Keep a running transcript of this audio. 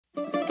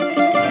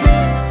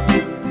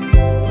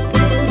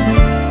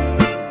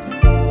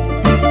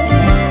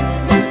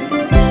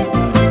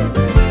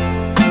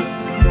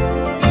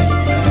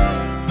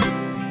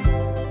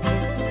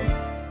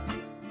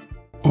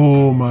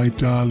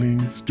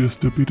darlings,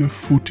 just a bit of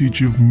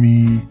footage of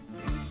me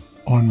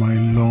on my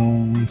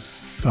long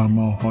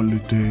summer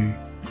holiday.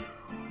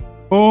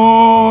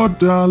 Oh,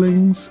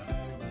 darlings,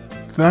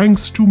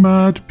 thanks to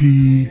Mad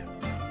Pea,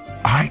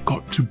 I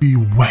got to be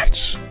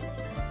wet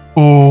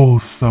all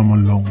summer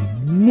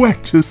long,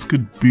 wet as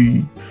could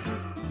be.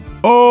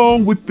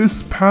 Oh, with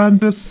this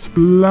panda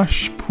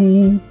splash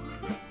pool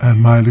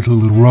and my little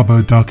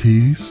rubber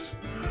duckies.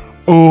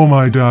 Oh,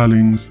 my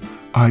darlings,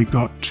 I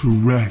got to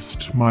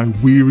rest my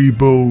weary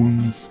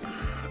bones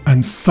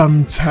and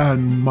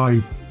suntan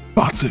my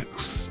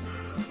buttocks.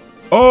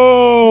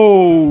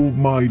 Oh,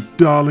 my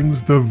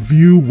darlings, the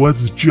view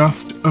was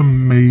just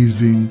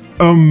amazing,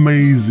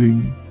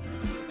 amazing.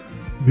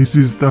 This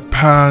is the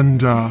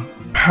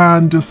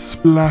panda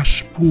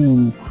splash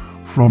pool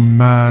from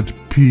Mad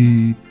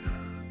Pea,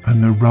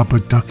 and the rubber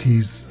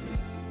duckies,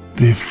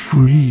 they're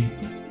free.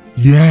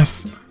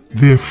 Yes,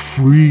 they're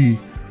free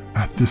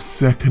at the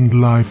Second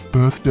Life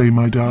birthday,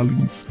 my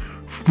darlings.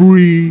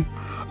 Free.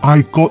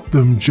 I got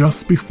them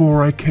just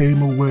before I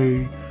came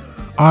away.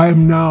 I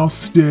am now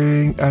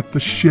staying at the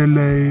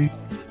chalet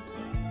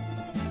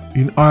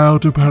in Isle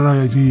de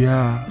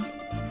Paradis.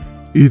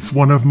 It's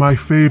one of my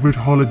favorite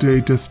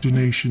holiday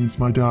destinations,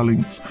 my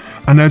darlings.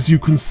 And as you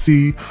can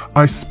see,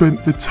 I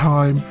spent the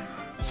time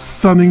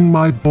sunning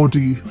my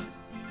body,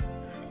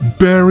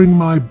 baring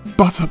my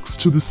buttocks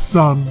to the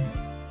sun,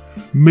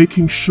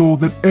 making sure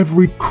that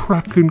every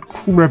crack and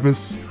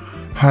crevice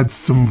had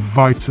some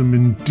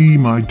vitamin D,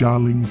 my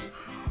darlings.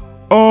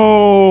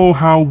 Oh,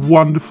 how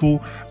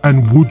wonderful.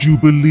 And would you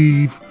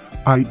believe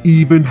I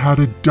even had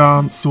a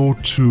dance or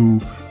two.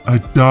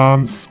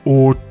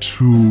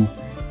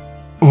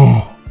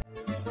 Oh,